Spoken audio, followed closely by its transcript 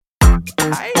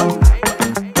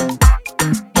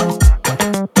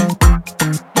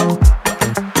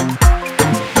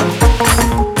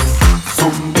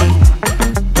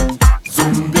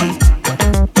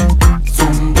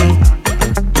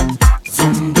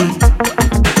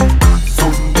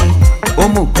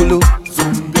Omukulu,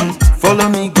 follow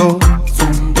me go.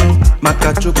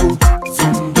 Makachuku,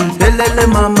 helele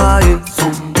mama e.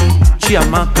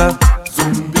 Chiamaka,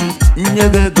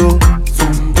 nyegego.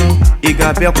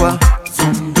 Igabiakwa,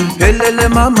 helele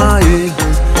mama e.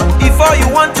 Before you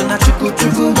want to na chuku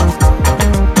chuku,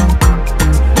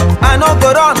 I no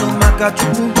go run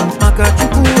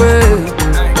makachuku eh.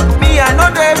 Me I no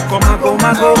dey for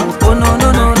mago. Oh no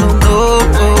no no no no.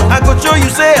 Oh. I go show you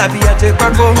say I be a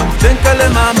tepako. Chenkele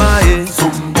mama eh.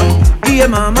 Iye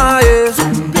mama eh.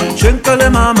 Chenkele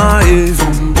mama eh.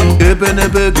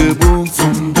 Ebenebe gebu.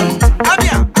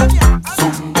 Abia.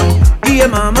 Iye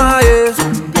mama eh.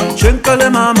 Chenkele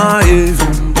mama eh.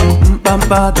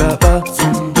 Mpampa gaba.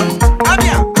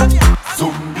 Abia.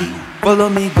 Follow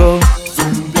me go.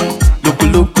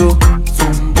 Loko.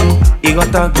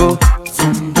 Igotago.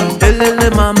 Elele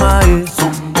mama e.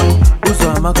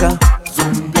 Uzo amaka.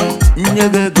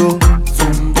 Nyegego.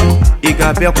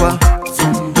 Igabiakwa.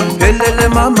 Elele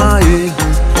mama e.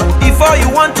 Before you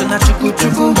want to na chuku.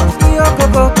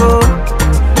 Yokokoko.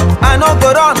 I no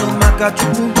go run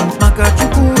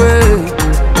makachuku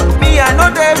eh. Me I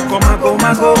no dey for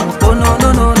mago. Oh no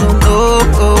no no no no.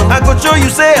 Oh. I go show you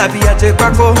say I be a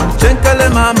tepako. Chenkele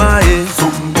mama e.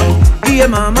 Iye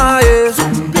mama e.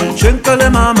 Chenkele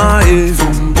mama e.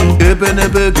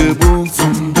 Ebenebe gebu.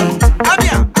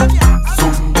 Abia.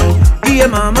 Iye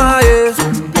mama e.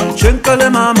 Chenkele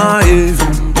mama e.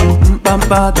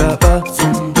 Mpampa gaba.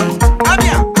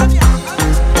 Abia.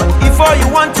 Before you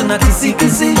want to na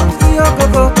kisi.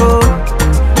 Yokokoko.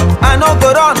 I no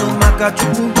go run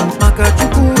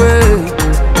makachuku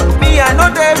eh. Me I no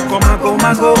dey for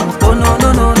mago. Oh no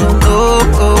no no no no.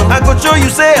 Oh. I go show you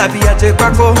say I be a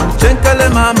tepako. Chenkele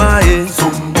mama e.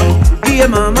 Iye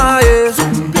mama e.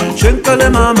 Chenkele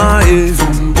mama e.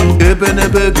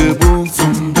 Ebenebe gebu.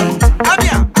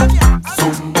 Abia.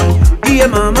 Iye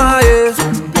mama e.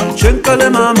 Chenkele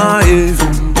mama e.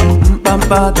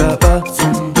 Mpampa gaba.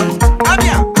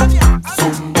 Abia.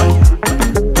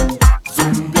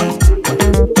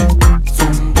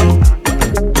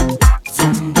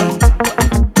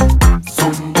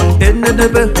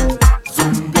 Enenebe.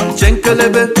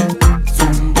 Chenkelebe.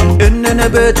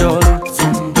 Enenebe jolo.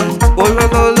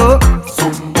 Olololo.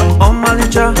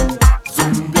 Omalicha.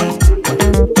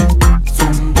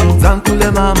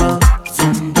 Zankule mama.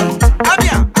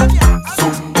 Abia.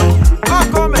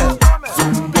 Come.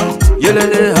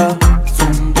 Yelele ha.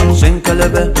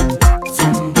 Chenkelebe.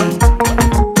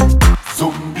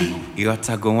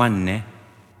 Yotago one.